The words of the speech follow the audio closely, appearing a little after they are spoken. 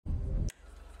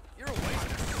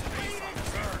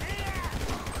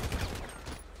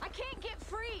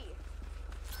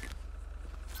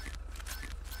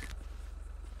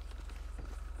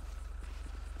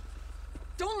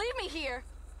here!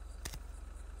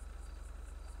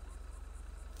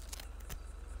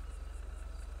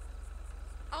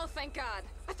 Oh, thank God.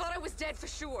 I thought I was dead for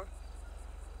sure.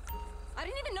 I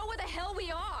didn't even know where the hell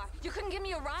we are. You couldn't give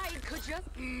me a ride, could you?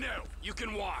 No, you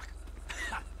can walk.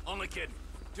 Only kidding.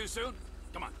 Too soon?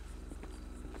 Come on.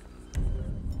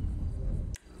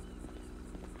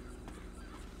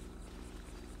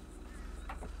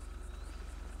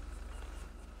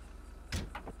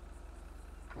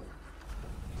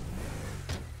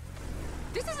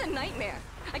 This is a nightmare.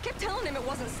 I kept telling him it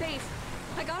wasn't safe.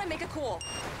 I gotta make a call.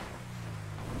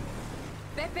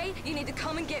 Pepe, you need to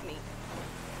come and get me.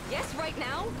 Yes, right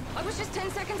now? I was just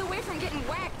 10 seconds away from getting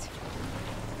whacked.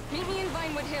 Meet me in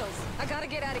Vinewood Hills. I gotta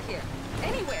get out of here.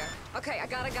 Anywhere. Okay, I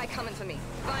got a guy coming for me.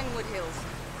 Vinewood Hills.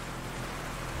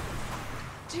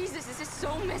 Jesus, this is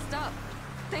so messed up.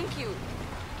 Thank you.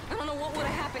 I don't know what would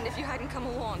have happened if you hadn't come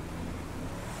along.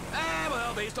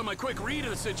 Well, based on my quick read of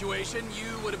the situation,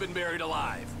 you would have been buried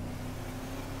alive.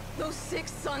 Those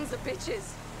 6 sons of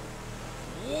bitches.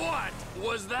 What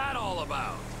was that all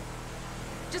about?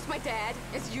 Just my dad,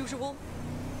 as usual.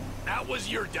 That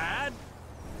was your dad?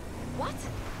 What?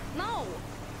 No.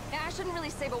 Yeah, I shouldn't really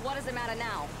say, but what does it matter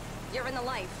now? You're in the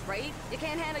life, right? You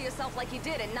can't handle yourself like you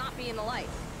did and not be in the life.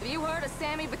 Have you heard of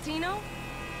Sammy Bettino?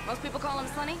 Most people call him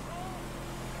Sonny.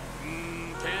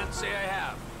 Can't say I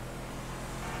have.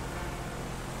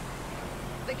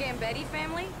 The Gambetti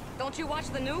family? Don't you watch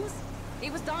the news? He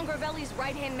was Don Gravelli's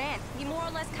right-hand man. He more or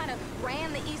less kind of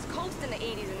ran the East Coast in the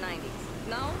 80s and 90s.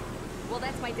 No? Well,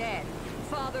 that's my dad.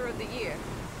 Father of the Year.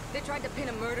 They tried to pin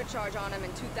a murder charge on him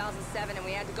in 2007 and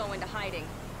we had to go into hiding.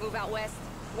 Move out west.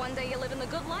 One day you're living the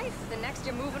good life, the next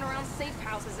you're moving around safe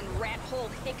houses in rat-hole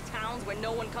hick towns where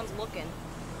no one comes looking.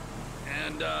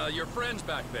 And, your friends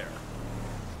back there?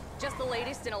 Just the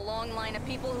latest in a long line of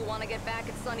people who want to get back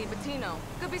at Sonny Bettino.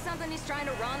 Could be something he's trying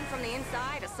to run from the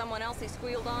inside, or someone else he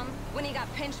squealed on. When he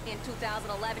got pinched in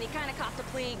 2011, he kind of copped a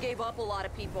plea, gave up a lot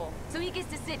of people. So he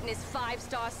gets to sit in his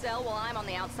 5-star cell while I'm on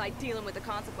the outside dealing with the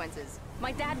consequences.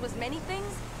 My dad was many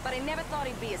things, but I never thought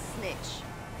he'd be a snitch.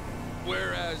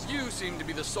 Whereas you seem to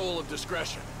be the soul of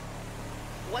discretion.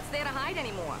 What's there to hide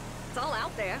anymore? It's all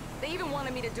out there. They even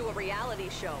wanted me to do a reality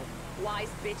show.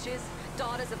 Wise bitches,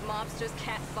 daughters of mobsters,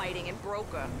 catfighting, and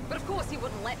broker. But of course he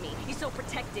wouldn't let me. He's so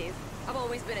protective. I've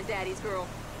always been a daddy's girl.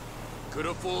 Could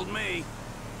have fooled me.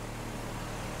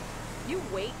 You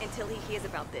wait until he hears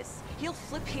about this. He'll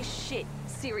flip his shit.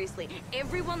 Seriously.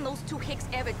 Everyone those 2 hicks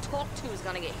ever talked to is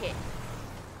gonna get hit.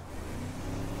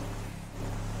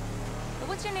 But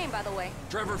what's your name, by the way?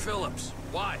 Trevor Phillips.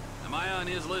 Why? Am I on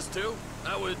his list too?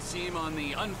 That would seem on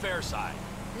the unfair side.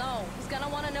 No, he's gonna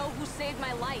want to know who saved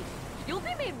my life. You'll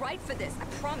be made right for this, I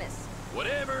promise.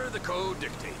 Whatever the code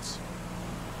dictates.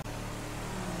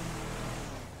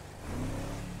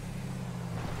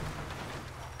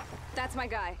 That's my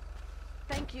guy.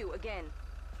 Thank you again.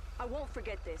 I won't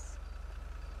forget this.